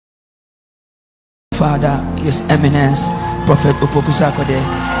father, His Eminence, Prophet Opokusakode.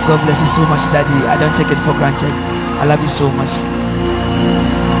 God bless you so much, Daddy. I don't take it for granted. I love you so much.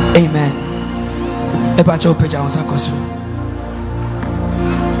 Amen. Ebacho peja onsakoso.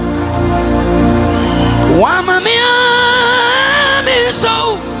 Wa mamia mi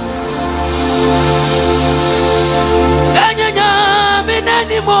so. Anyanya mi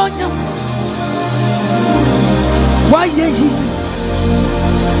nani monya. Wa yeji.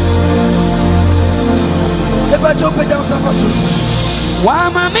 Ebacho peja onsakoso. Wa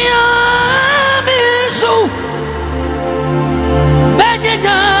mamia mi so.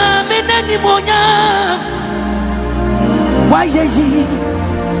 Anyanya mi nani monya. Wa yeji.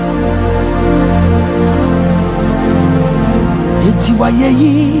 Iti wa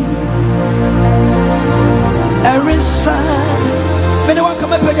yeyi Erinsa Mene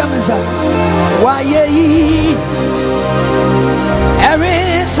wakame pega meza Wa yeyi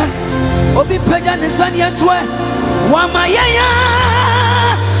Erinsa Obi pega nisani yentwe Wa mayeya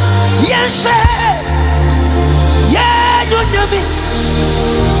Yense Yenyo nyami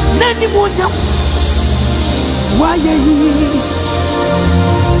Nani mwonyam Wa yeyi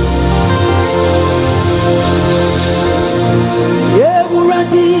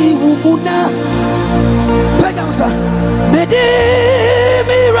Ewurandi umuna Pega musa Medi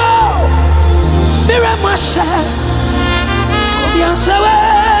miro Mira masha Obiansawe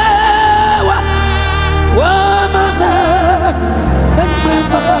Wa mama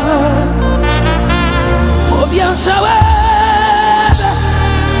Mama Obiansawe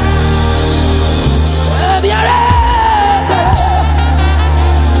Ebiarebe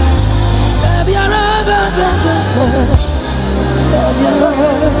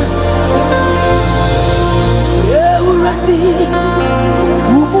Ewurandi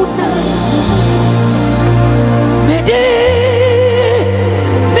umuna Mede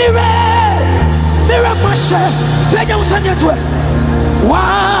Mira masha Beja usanya tuwe Wa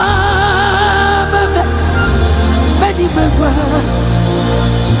meme Meni mewa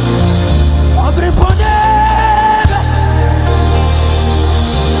Obre pone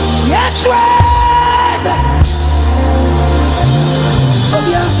Yes we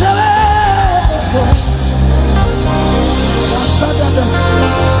Obiansawe Asadada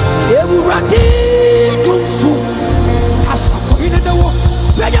Ewurandi tumfu Asafo inenewo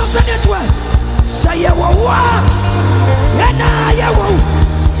Beja usanya tuwe Sayewa wa Yana yewa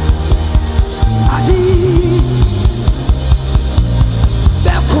Adi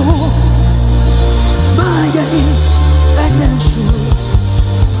Beko Mayani Enensu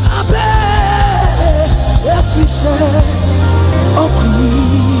Abe Efise Okui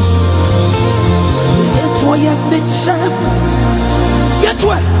Yetwa ye michem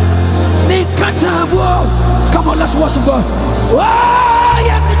Yetwa Mikatabo. Come on, let's worship God. Oh,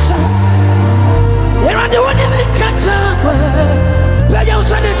 ye michem Yerande woni mikatabo Beja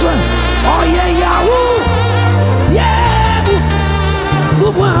usane twa Oh ye yawu Yebu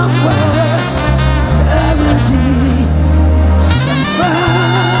Bubwafa Everyday Sanfa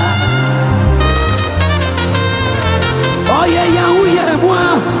Oh yeah, yahu, yeah,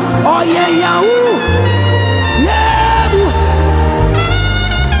 moi. Oh yeah, yahu, yeah,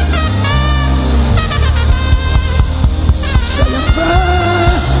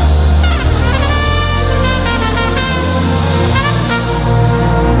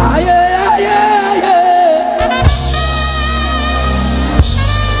 aye, aye, aye.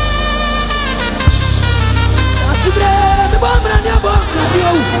 Asibre, me bomba na boca,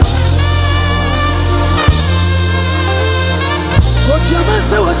 Deus. What your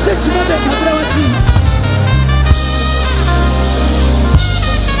master was set to make a gravity.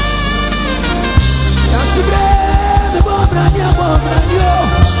 That's the bread, the bomb, and your bomb, and your.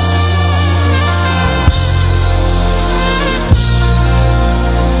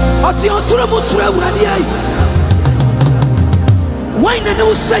 At your Suramusra, why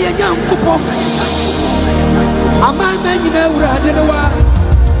not say a young coupon? A man, you know, I didn't know.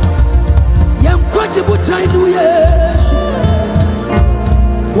 Young quotable time, yes.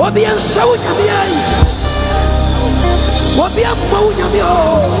 Wabian Saudi, Wabian Maunyamio,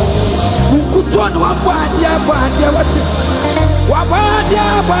 Ukuton, Wabadia, Badia, what's it? Wabadia,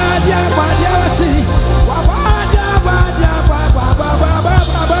 Badia, Badia, what's it? Wabadia, Badia,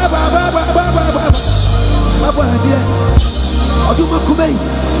 Badia, Oduma Kumei,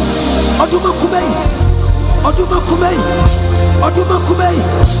 Oduma Kumei, Oduma Kumei, Oduma Kumei,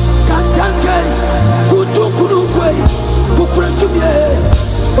 Kantanke, Kutukunukwe,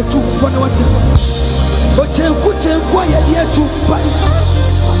 Kukurantumie. Otumpona wati Ochenkwa ya tumpai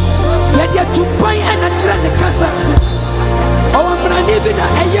Ya tumpai ena tira ne kasa Owa mrani bina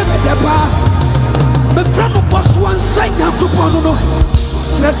eye medepa me friend no boss one sign na kuponu no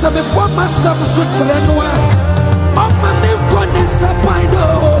tresa me kwa masam so trenoa amma me kone sapaido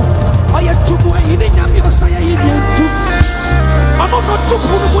oya tumu ine nyame osaya ine ntu ano no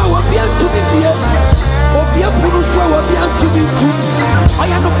tupunu mwa wabia ntumi bie obia punu so wabia ntumi ntu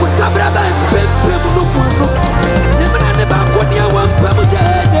oya no futabra ba mpempe mu no ne mena ne ba konia wampa mu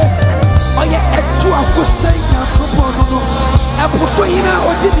jene oya etu akosai na kuponu no eposo ina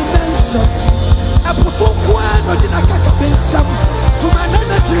odini mensa eposo kwa no dina kaka bensam sumana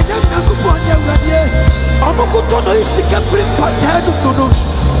na tirenya na kuponu awradie ono kutono isika free patenu no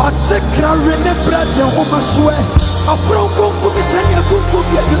atekra rene brade homa soe afro konko misania konko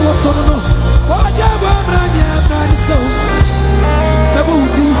bia bi no so no oja ba branya brani so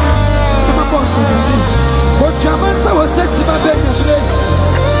nabuti na boss no o chama sa o seti ma be bre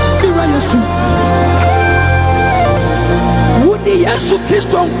mira yesu woni yesu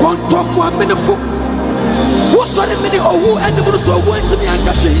kristo nkonto mo amenefo wo so ne mini owu ene mu so wo ntimi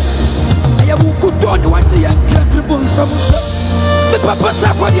ankahwe ayabu kuto ne wate yankra tribun samuso me papa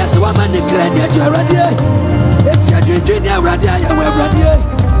sa kwa dia se wa man ne kra ne ajurade eti adwedwe ne awrade ayawo awrade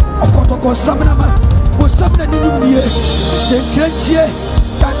okotoko samna ma wo samna ne numie senkranchie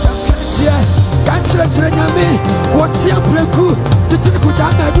kantankrachie kanchire nyame wo tia preku titiri ku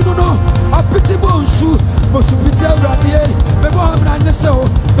jama du no apiti bonsu bosu piti awrade me bo amra ne se o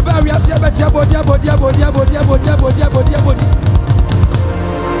me ba wi ase abetia bodia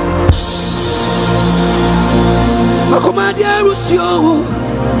Makomadia Rusio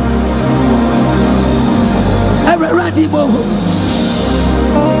Radimo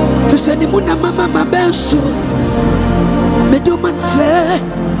Fiseni Muna Mama Benso Medumantre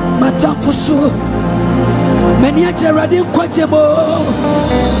Matamfuso Menia Gerardin Quajemo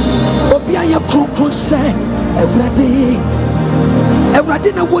Obiaya Krunkun say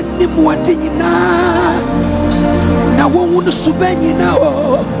Every na woni muadina na wonu subeni na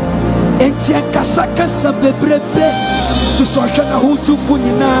o enti akasa bebrebe to so na hutu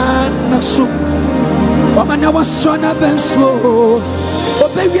funina na so wamana wasona benso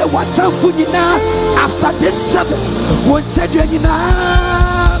obewie watan funina after this service wanted nyina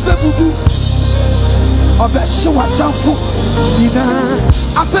bebubu obeshe watan funina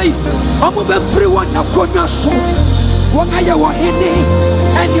afei omo be free one na konwa so wangaya wo hene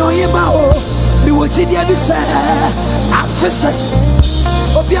eni oyema o mi wo jidia bi se afeses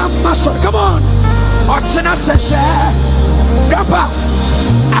obi amaso come on otsena sese grandpa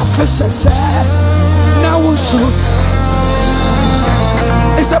afeses now so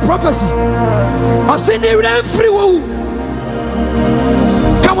it's a prophecy I say ne ran free wo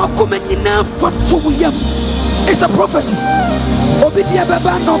kama kuma nyina fatu yam it's a prophecy obi dia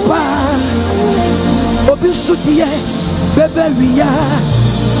baba no pa obi sudie bebe wiya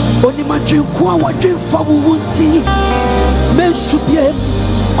oni madwinku a wadwemfa wunti mensubie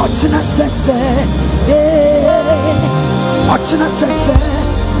otina sese otina sese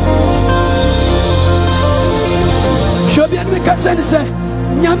shobia me katsani se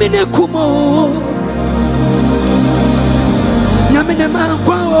nyame ne kumo nyame ne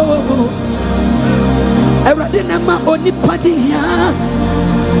mankwa Everyday nema oni padia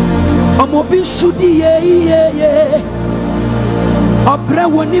Omo bi sudi ye Obre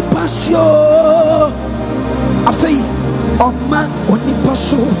woni pasio Afei Oma oni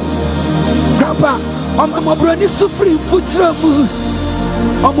paso Grandpa Oma mobro ni sufri futramu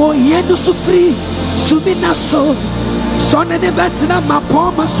Omo yenu sufri Suminaso Sone ne betina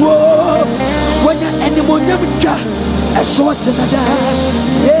mapoma so Wanya eni monyamja Eso watinada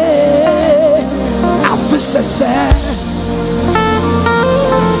Afisese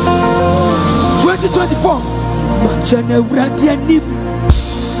 2024 Machane uradi anim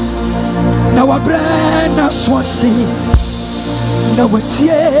Na wabrana swasi Na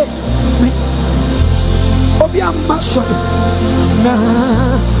watie Obi amasho Na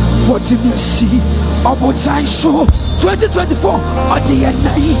watimisi Obo taisho 2024 Odi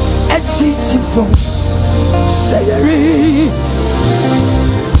yenai Etsitifo Sayeri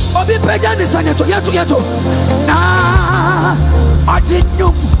Obi peja ni sanyeto yeto Na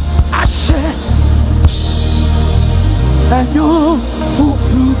Odinyum Ashe Anyo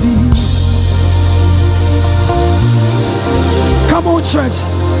Fufrubi Come on church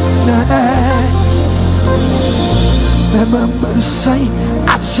Na mama say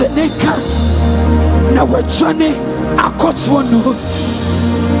Atseneka Na wachane Akotwano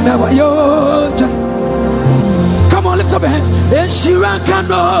Na wayoja Come on, lift up your hands. And she ran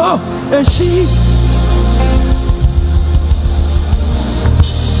candle. And she.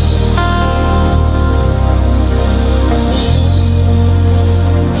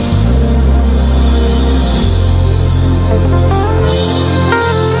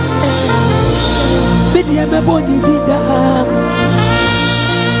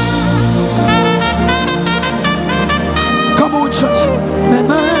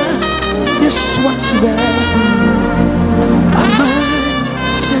 what you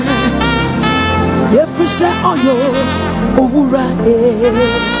if we say oh yo ovura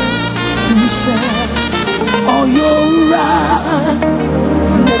you say oh yo ra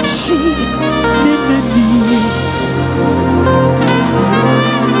nechi nini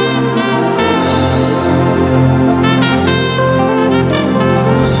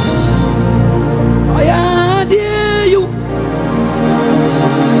oh yeah dear you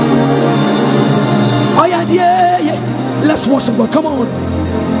oh yeah dear let's worship God, come on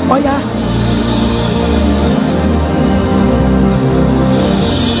oh yeah.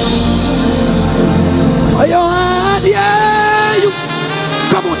 Oh yeah, you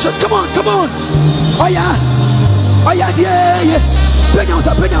come on, church, come on. Oh yeah, yeah.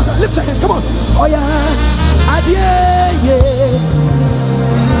 Penyansa, lift your hands, come on. Oh yeah, yeah.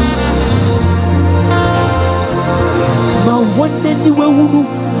 My one anywhere,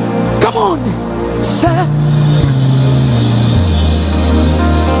 come on, sir.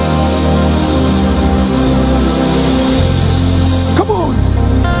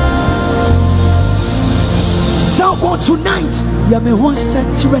 God tonight, ya me won't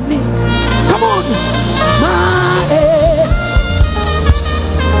set you any. Come on,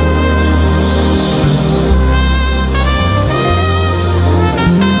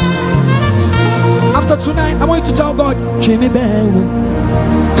 after tonight, I want you to tell God, Jimmy Bell.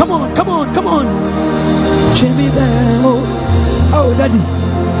 Come on. Jimmy Bell. Oh, Daddy.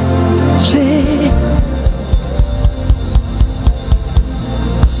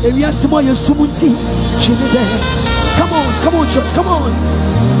 If you have some more, you're Sumunti. Jimmy Bell. Come on, church, come on.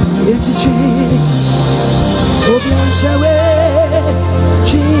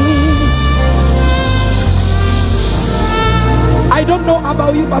 I don't know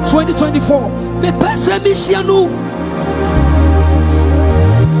about you, but 2024, me pese misianu.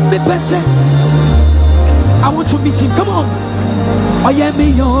 Me pese. I want to meet him. Come on. Oh yeah,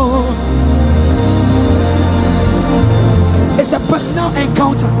 me yo. It's a personal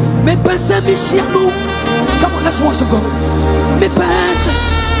encounter. Me pese misianu. Come on, let's worship God. Me pese.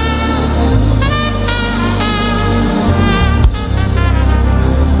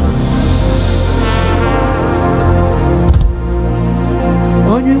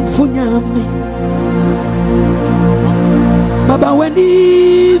 Onyu funyami Baba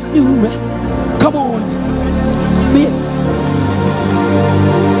weni miura. Come on. Me.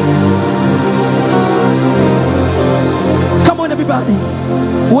 Come on everybody.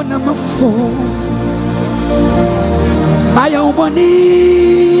 When I'm a fool I am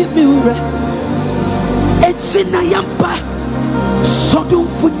wani miura. It's in a yampa. So don't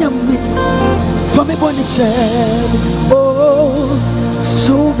funyami for me bonnie child. Oh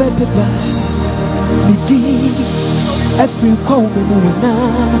so baby me deep every call me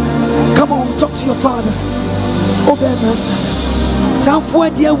now. Come on, talk to your father. Oh baby, time for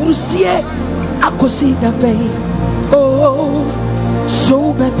dear will see it. I could see that pain. Oh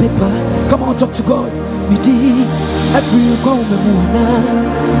so baby, come on, talk to God. Me deep every call me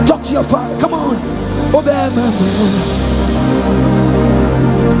now. Talk to your father. Come on. Oh baby.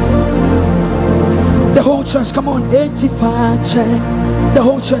 The whole church, come on, 85 check. The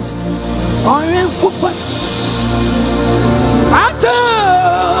whole church. I am football. I do.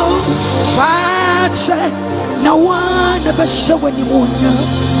 Check. Now one never show when you want you.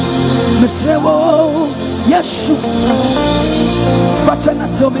 Mr. Wo, yes, you. Fatana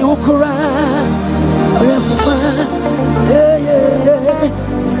tell me who cry. I am football. Yeah.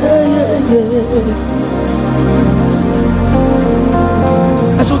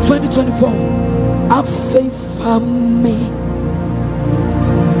 And so 2024. Have faith for me.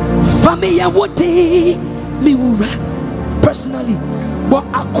 Family, I would day me personally, but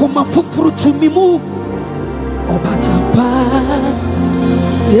I come and fruit to me more. Oh, but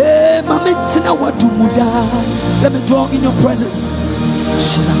yeah, my medicine, what do muda? Let me draw in your presence.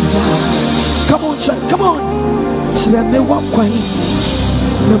 Come on, church, come on. Let me walk quiet.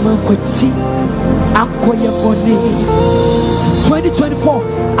 Let me quit see. I'm quiet for 2024.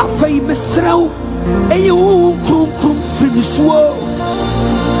 I feel me slow. And you krum finish wo.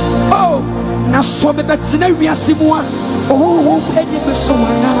 Oh, na so me betina wiase mu a. Oh, enye me so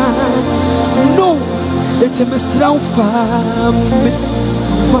wana. No, it's a mesra family.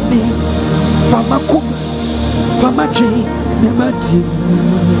 Fama kum, fama dream, never did.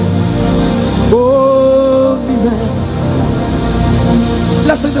 Oh, me.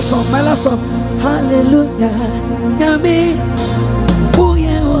 Let's sing the song, my last song. Hallelujah, yummy. Oh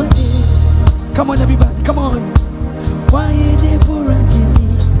yeah, oh yeah. Come on, everybody, come on. Why they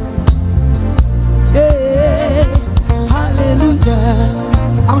yeah, hallelujah.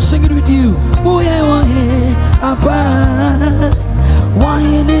 I'm singing with you. Oh yeah, apa. Why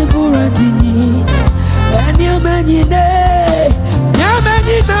ne buratini? And yamanine.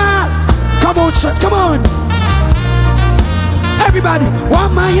 Come on, church, come on. Everybody,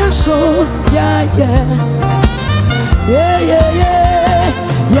 one man soul. Yeah, yeah. Yeah, yeah, yeah.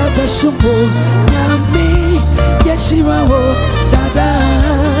 Yeah, Besumbo. Yami. Yeshirawo. Dada.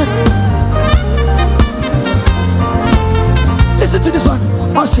 Listen to this one.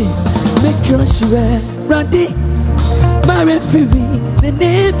 I'll see. Make your sure. Randy. My referee. The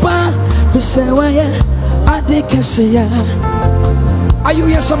neighbor. For Sawaya. Ade Kasaya. Are you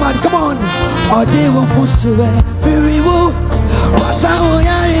here, somebody? Come on. Or they won't force to wear free woo. What's our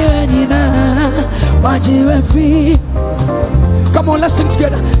yarina? Watch you free. Come on, let's sing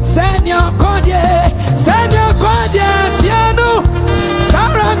together. Send your cordia, Tiano.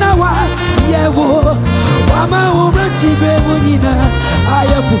 Saranawa, Yewo. Wama Uranti Bemunina. I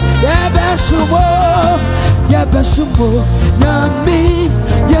have Yabasumo, Yami,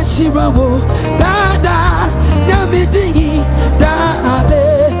 Yashirawo, Dada, Yamidi, Dale.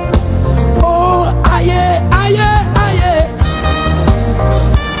 Oh, aye.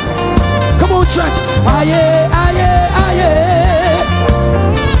 Come on, church. Aye.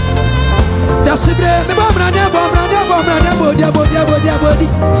 That's it, baby.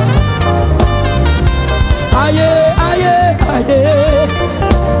 Aye.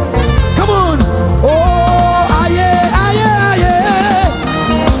 Come on. Oh, aye.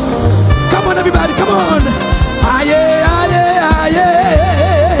 Come on, everybody. Come on. Aye.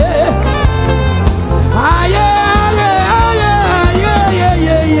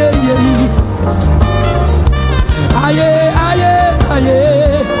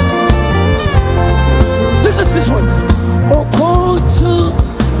 Listen to this one. Okoto.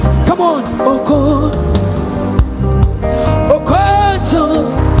 Come on. Okoto.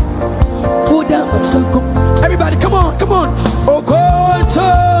 Everybody, come on. Okoto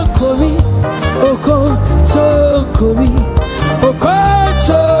Kori.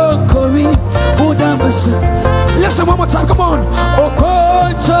 Listen one more time. Come on.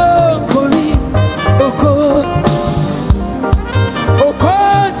 Okoto Kori.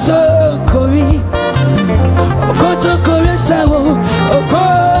 Sawo.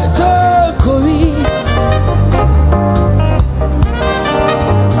 Okoto Kori.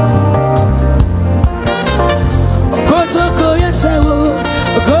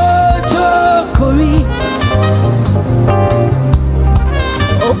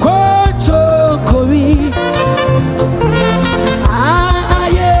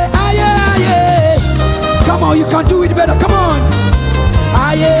 Come on, you can do it better. Come on.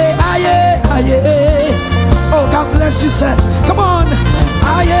 Aye. Oh, God bless you, sir. Come on.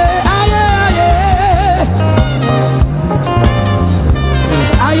 Aye.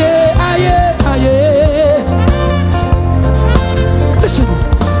 Listen,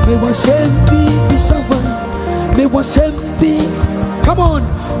 me was be someone. Me was be. Come on,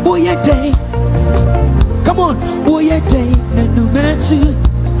 oh yeah day. Come on, oh yeah day. No matter.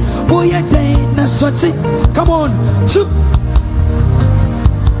 Oh yeah day. Na swati. Come on, two.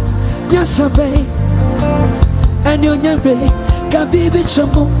 Yes, obey. And you're ready. Can be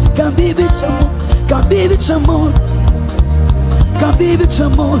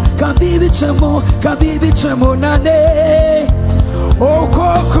chamo. Nane. Oh,